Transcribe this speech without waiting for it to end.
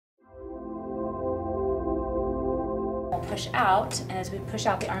push out, and as we push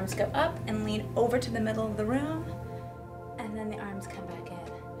out, the arms go up and lean over to the middle of the room, and then the arms come back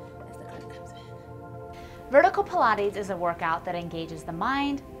in as the cart comes in. Vertical Pilates is a workout that engages the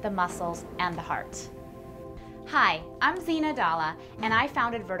mind, the muscles, and the heart. Hi, I'm Zina Dalla, and I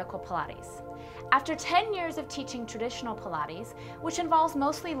founded Vertical Pilates. After 10 years of teaching traditional Pilates, which involves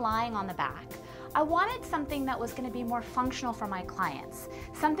mostly lying on the back, I wanted something that was going to be more functional for my clients,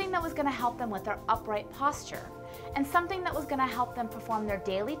 something that was going to help them with their upright posture, and something that was going to help them perform their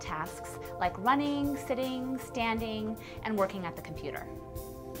daily tasks like running, sitting, standing, and working at the computer.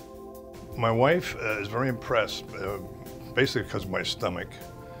 My wife is very impressed, basically because of my stomach.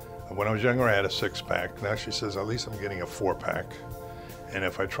 When I was younger, I had a six-pack. Now she says, at least I'm getting a four-pack. And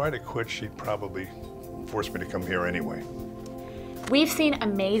if I try to quit, she'd probably force me to come here anyway. We've seen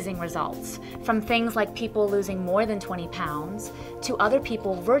amazing results, from things like people losing more than 20 pounds to other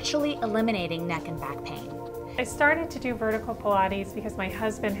people virtually eliminating neck and back pain. I started to do vertical Pilates because my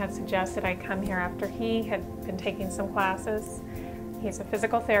husband had suggested I come here after he had been taking some classes. He's a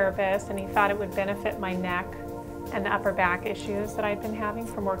physical therapist, and he thought it would benefit my neck and the upper back issues that I've been having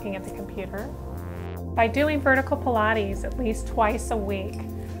from working at the computer. By doing vertical Pilates at least twice a week,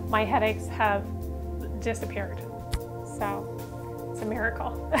 my headaches have disappeared. So it's a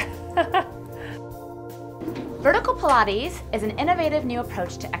miracle. Vertical Pilates is an innovative new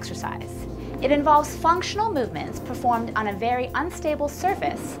approach to exercise. It involves functional movements performed on a very unstable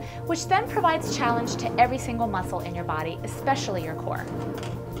surface, which then provides challenge to every single muscle in your body, especially your core.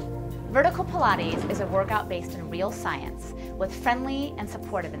 Vertical Pilates is a workout based in real science with friendly and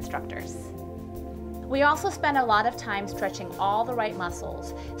supportive instructors. We also spend a lot of time stretching all the right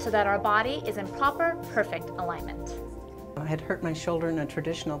muscles so that our body is in proper, perfect alignment. I had hurt my shoulder in a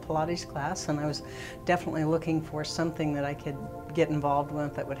traditional Pilates class, and I was definitely looking for something that I could get involved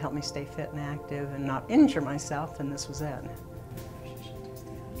with that would help me stay fit and active and not injure myself, and this was it.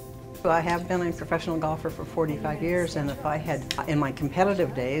 I have been a professional golfer for 45 years, and if I had, in my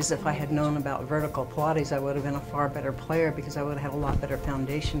competitive days, if I had known about vertical Pilates, I would have been a far better player because I would have had a lot better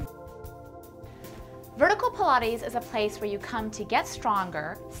foundation. Vertical Pilates is a place where you come to get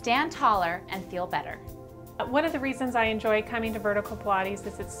stronger, stand taller, and feel better. One of the reasons I enjoy coming to vertical Pilates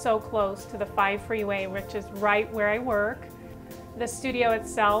is it's so close to the 5 freeway, which is right where I work. The studio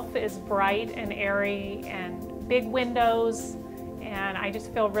itself is bright and airy and big windows, and I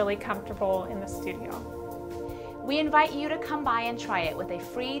just feel really comfortable in the studio. We invite you to come by and try it with a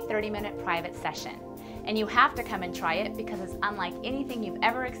free 30-minute private session. And you have to come and try it because it's unlike anything you've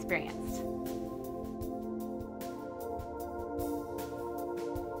ever experienced.